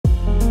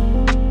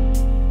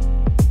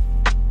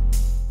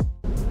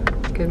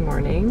Good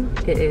morning.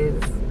 It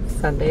is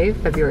Sunday,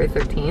 February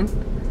 13th.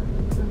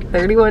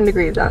 31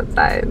 degrees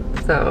outside,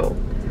 so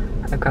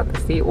I've got the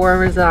seat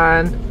warmers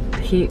on, the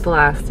heat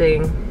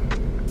blasting.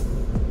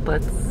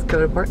 Let's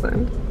go to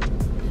Portland.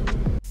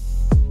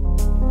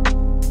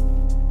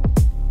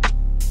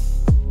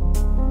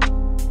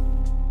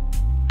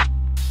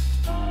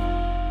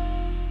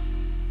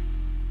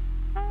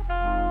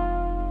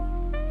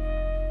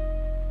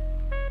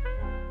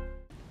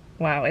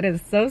 Wow, it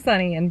is so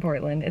sunny in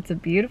Portland. It's a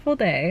beautiful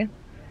day,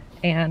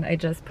 and I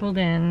just pulled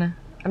in.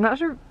 I'm not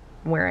sure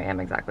where I am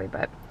exactly,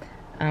 but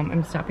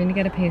I'm stopping to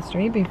get a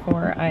pastry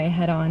before I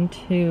head on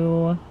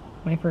to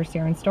my first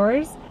yarn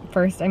stores.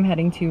 First, I'm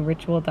heading to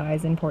Ritual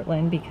Dyes in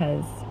Portland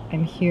because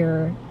I'm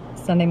here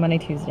Sunday, Monday,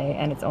 Tuesday,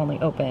 and it's only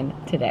open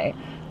today.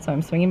 So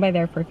I'm swinging by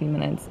there for a few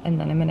minutes, and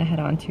then I'm gonna head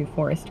on to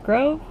Forest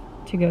Grove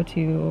to go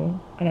to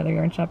another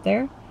yarn shop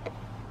there.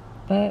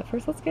 But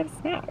first, let's get a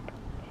snack.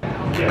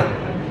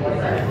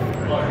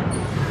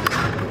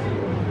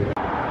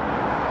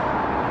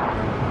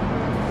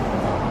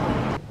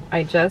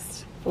 I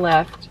just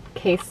left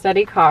Case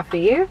Study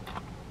Coffee,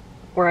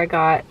 where I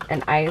got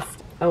an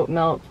iced oat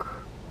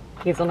milk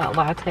hazelnut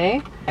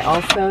latte. I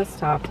also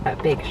stopped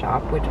at Bake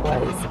Shop, which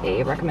was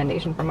a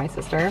recommendation from my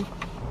sister.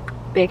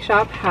 Bake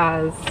Shop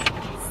has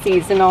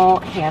seasonal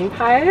hand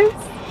pies.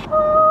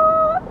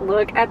 Oh,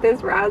 look at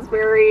this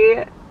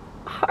raspberry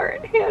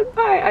heart hand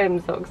pie. I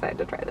am so excited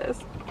to try this.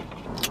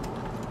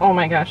 Oh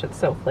my gosh, it's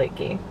so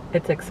flaky.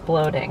 It's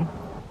exploding.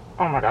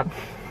 Oh my god.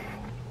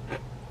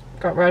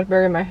 Got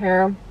raspberry in my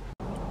hair.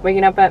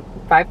 Waking up at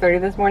 5:30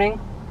 this morning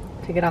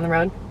to get on the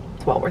road.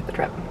 It's well worth the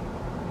trip.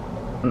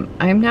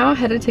 I'm now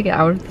headed to get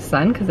out of the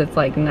sun because it's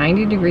like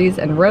 90 degrees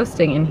and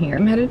roasting in here.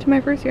 I'm headed to my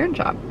first yarn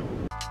shop.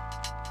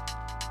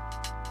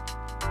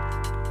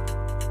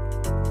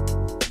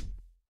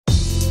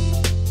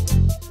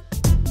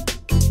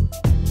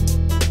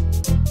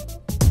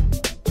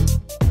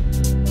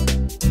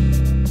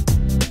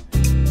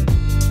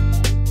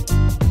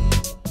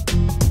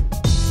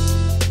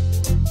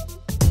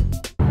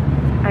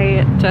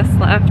 I just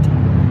left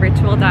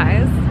Ritual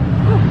Dyes.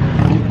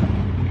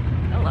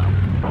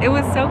 Hello. It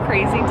was so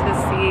crazy to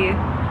see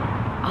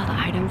all the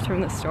items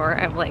from the store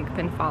I've like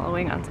been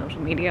following on social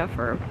media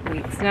for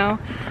weeks now.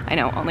 I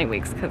know, only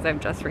weeks because I've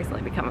just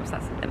recently become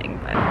obsessed with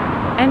knitting, but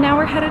and now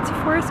we're headed to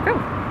Forest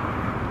Grove.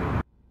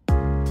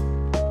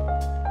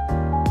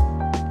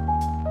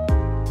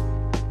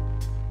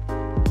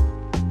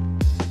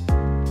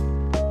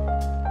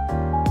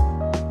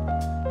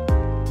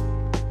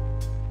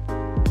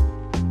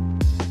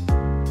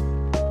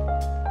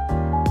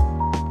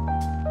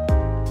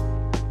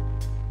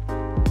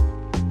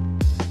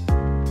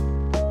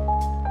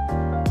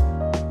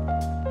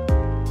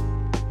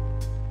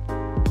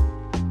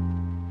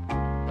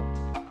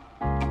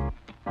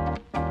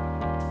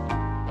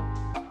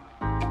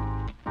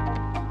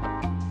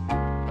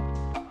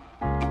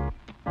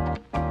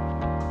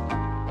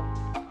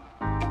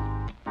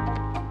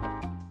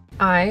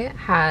 I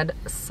had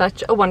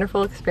such a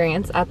wonderful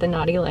experience at the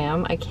Naughty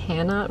Lamb. I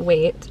cannot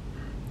wait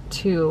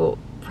to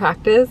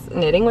practice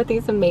knitting with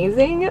these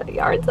amazing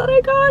yarns that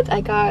I got.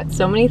 I got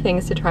so many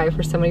things to try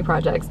for so many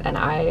projects, and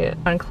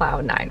I'm on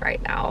cloud 9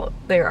 right now.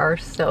 They are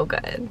so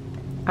good.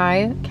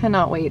 I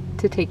cannot wait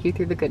to take you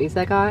through the goodies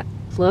I got.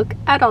 Look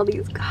at all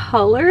these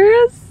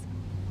colors.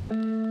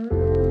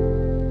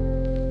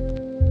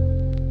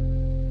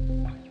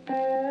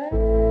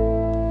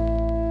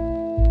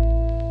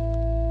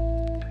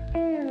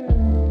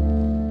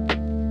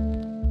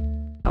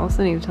 I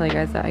also need to tell you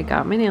guys that I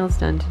got my nails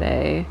done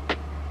today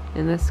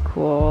in this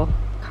cool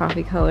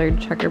coffee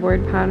colored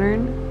checkerboard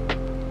pattern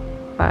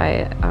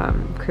by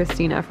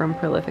Christina from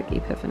Prolific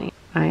Epiphany.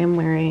 I am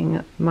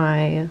wearing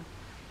my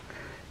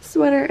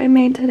sweater I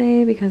made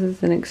today because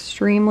it's an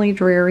extremely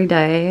dreary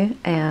day,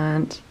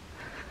 and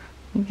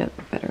let me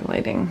get better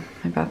lighting.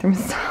 My bathroom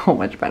is so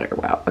much better.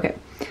 Wow. Okay.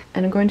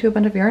 And I'm going to a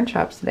bunch of yarn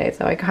shops today,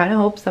 so I kind of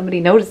hope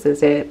somebody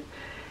notices it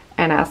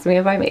and asks me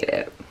if I made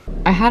it.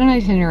 I had an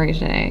itinerary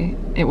today.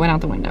 It went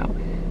out the window.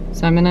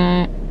 So I'm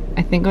gonna,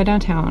 I think, go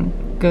downtown,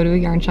 go to a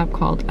yarn shop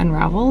called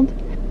Unraveled,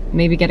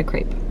 maybe get a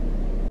crepe.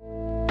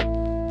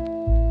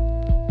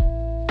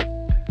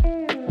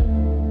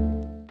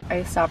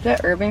 I stopped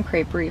at Urban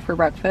Creperie for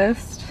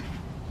breakfast.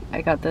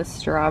 I got the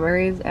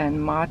strawberries and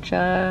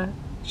matcha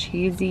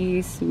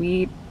cheesy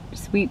sweet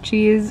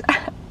cheese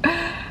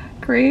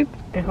crepe.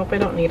 I hope I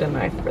don't need a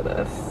knife for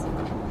this.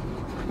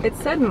 It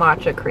said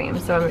matcha cream,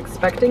 so I'm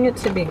expecting it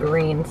to be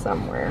green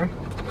somewhere.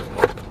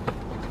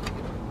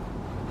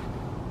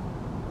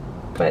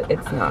 But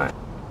it's not.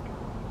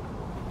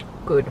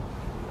 Good.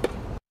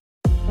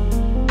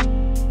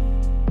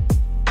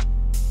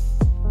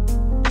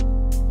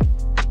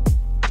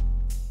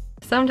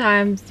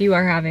 Sometimes you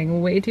are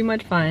having way too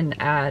much fun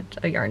at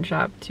a yarn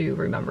shop to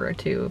remember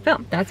to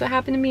film. That's what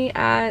happened to me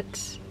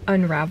at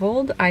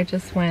Unraveled. I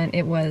just went,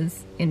 it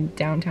was in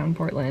downtown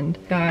Portland.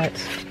 Got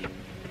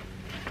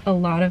a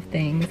lot of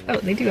things. Oh,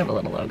 they do have a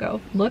little logo.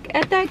 Look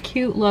at that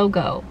cute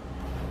logo.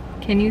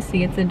 Can you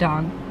see it's a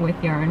dog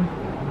with yarn?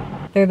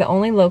 They're the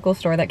only local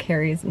store that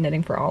carries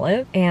knitting for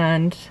Olive,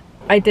 and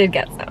I did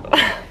get some.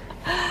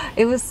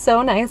 It was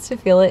so nice to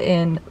feel it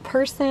in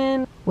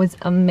person. Was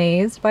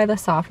amazed by the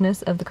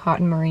softness of the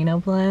cotton merino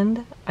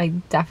blend. I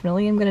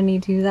definitely am gonna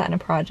need to use that in a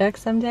project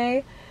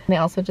someday. They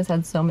also just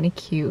had so many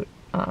cute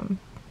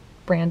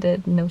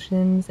branded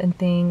notions and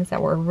things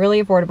that were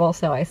really affordable,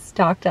 so I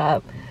stocked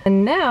up.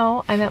 And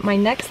now I'm at my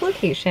next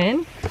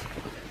location,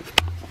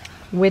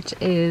 which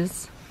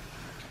is,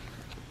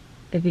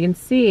 if you can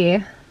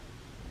see,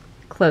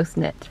 close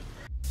knit.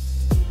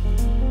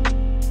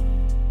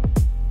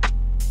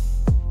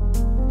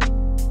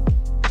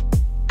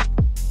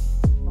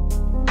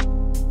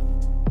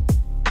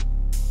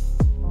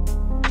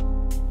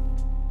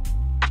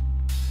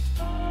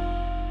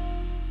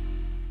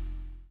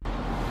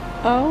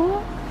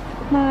 Oh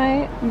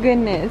my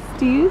goodness,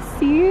 do you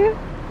see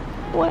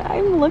what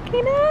I'm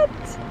looking at?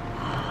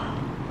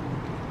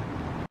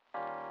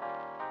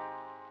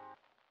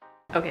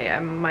 Okay, I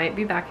might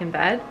be back in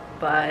bed,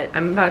 but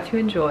I'm about to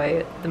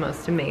enjoy the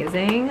most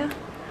amazing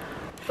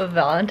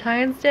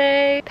Valentine's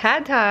Day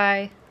pad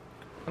thai.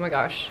 Oh my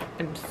gosh,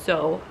 I'm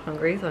so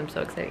hungry, so I'm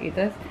so excited to eat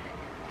this.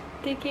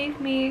 They gave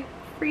me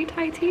free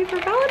Thai tea for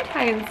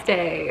Valentine's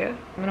Day. I'm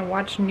gonna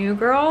watch New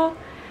Girl,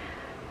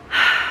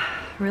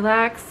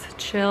 relax,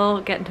 chill,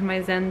 get into my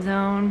zen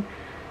zone,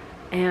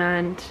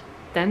 and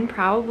then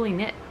probably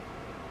knit.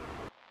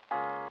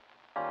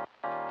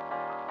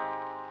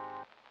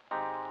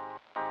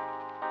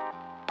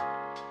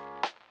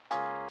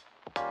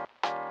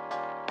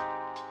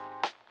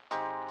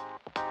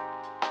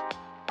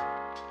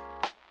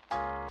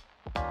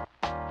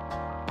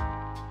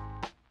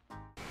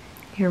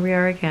 Here we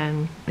are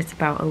again. It's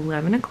about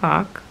 11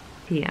 o'clock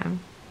p.m.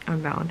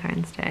 on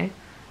Valentine's Day.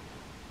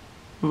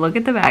 Look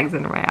at the bags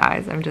under my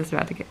eyes. I'm just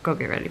about to go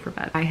get ready for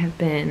bed. I have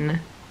been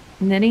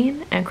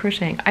knitting and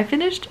crocheting. I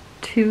finished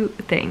 2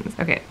 things.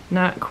 Okay,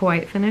 not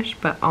quite finished,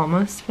 but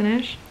almost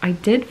finished. I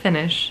did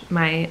finish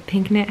my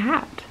pink knit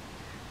hat.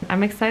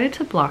 I'm excited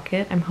to block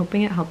it. I'm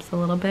hoping it helps a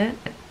little bit.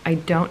 I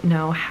don't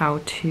know how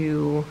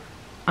to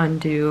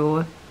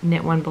undo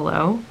knit one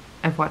below.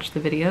 I've watched the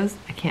videos.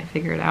 I can't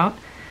figure it out.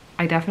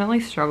 I definitely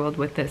struggled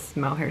with this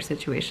mohair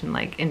situation,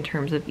 like in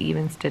terms of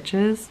even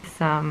stitches.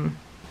 Some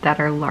that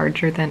are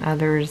larger than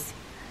others,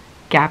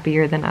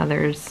 gappier than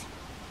others.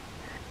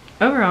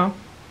 Overall,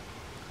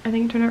 I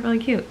think it turned out really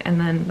cute. And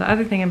then the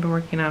other thing I've been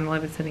working on while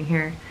I've been sitting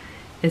here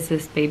is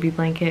this baby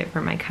blanket for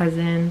my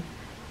cousin.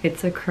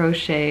 It's a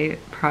crochet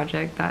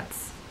project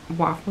that's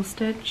waffle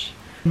stitch.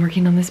 I'm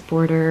working on this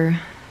border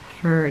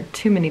for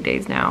too many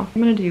days now.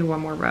 I'm gonna do 1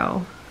 more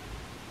row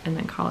and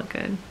then call it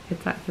good.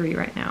 It's at 3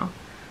 right now.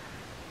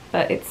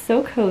 But it's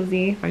so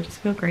cozy. I just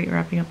feel great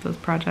wrapping up those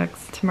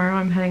projects. Tomorrow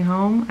I'm heading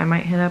home. I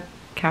might hit up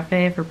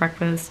cafe for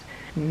breakfast,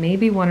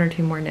 maybe 1 or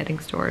 2 more knitting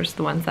stores,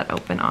 the ones that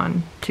open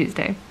on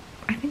Tuesday.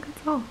 I think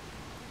that's all.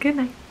 Good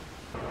night.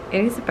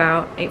 It is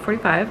about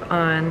 8:45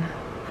 on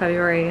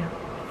February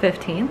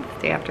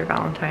 15th, day after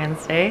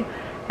Valentine's Day,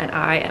 and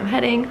I am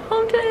heading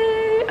home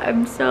today.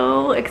 I'm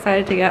so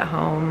excited to get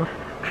home.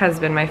 Has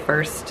been my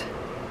first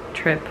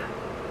trip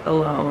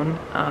alone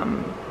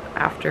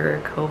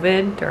after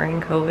COVID,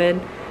 during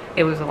COVID.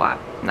 It was a lot,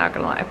 not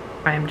gonna lie.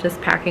 I'm just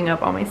packing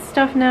up all my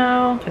stuff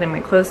now, getting my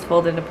clothes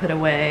folded to put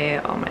away,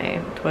 all my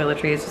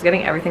toiletries, just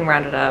getting everything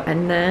rounded up.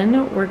 And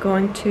then we're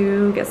going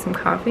to get some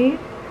coffee,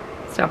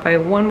 stop by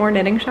 1 more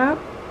knitting shop,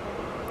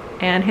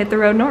 and hit the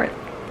road north.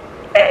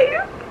 Hey!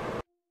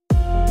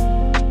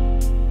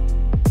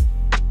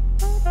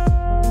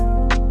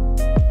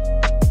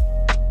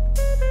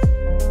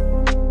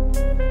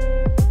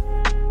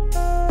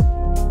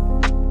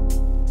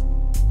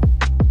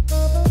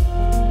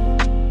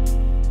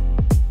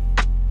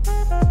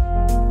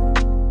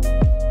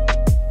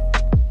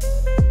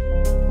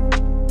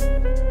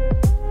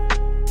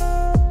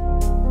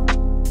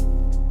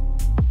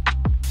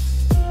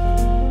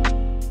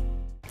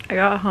 I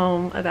got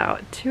home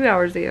about 2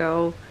 hours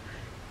ago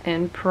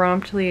and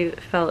promptly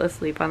fell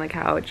asleep on the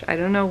couch. I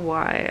don't know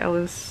why. I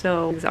was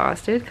so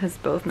exhausted because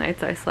both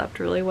nights I slept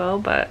really well,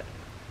 but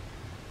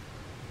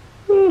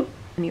whew.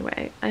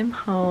 Anyway, I'm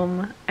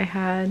home. I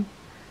had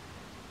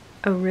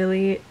a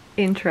really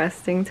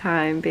interesting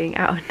time being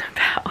out and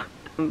about,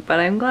 but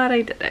I'm glad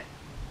I did it.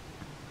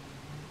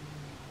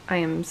 I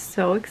am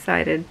so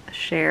excited to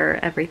share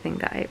everything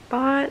that I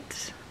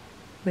bought,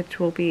 which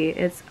will be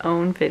its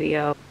own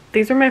video.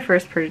 These were my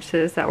first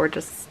purchases that were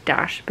just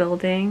stash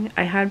building.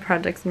 I had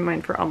projects in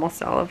mind for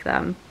almost all of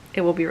them.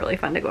 It will be really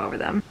fun to go over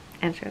them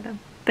and share them.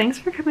 Thanks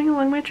for coming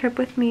along my trip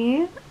with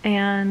me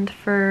and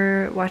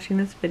for watching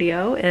this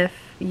video. If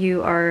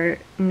you are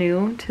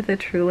new to the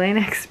True Lane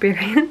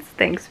experience,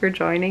 thanks for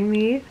joining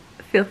me.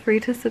 Feel free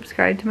to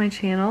subscribe to my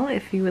channel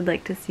if you would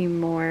like to see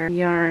more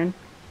yarn,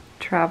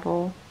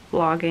 travel,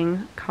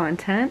 vlogging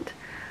content.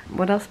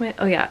 What else am I,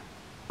 oh yeah,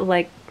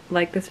 like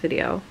this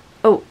video.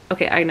 Oh,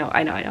 okay, I know.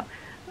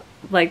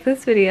 Like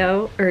this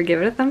video or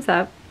give it a thumbs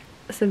up,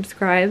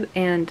 subscribe,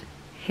 and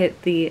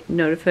hit the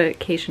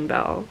notification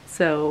bell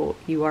so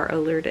you are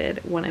alerted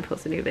when I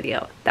post a new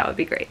video. That would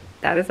be great.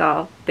 That is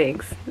all.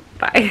 Thanks.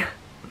 Bye.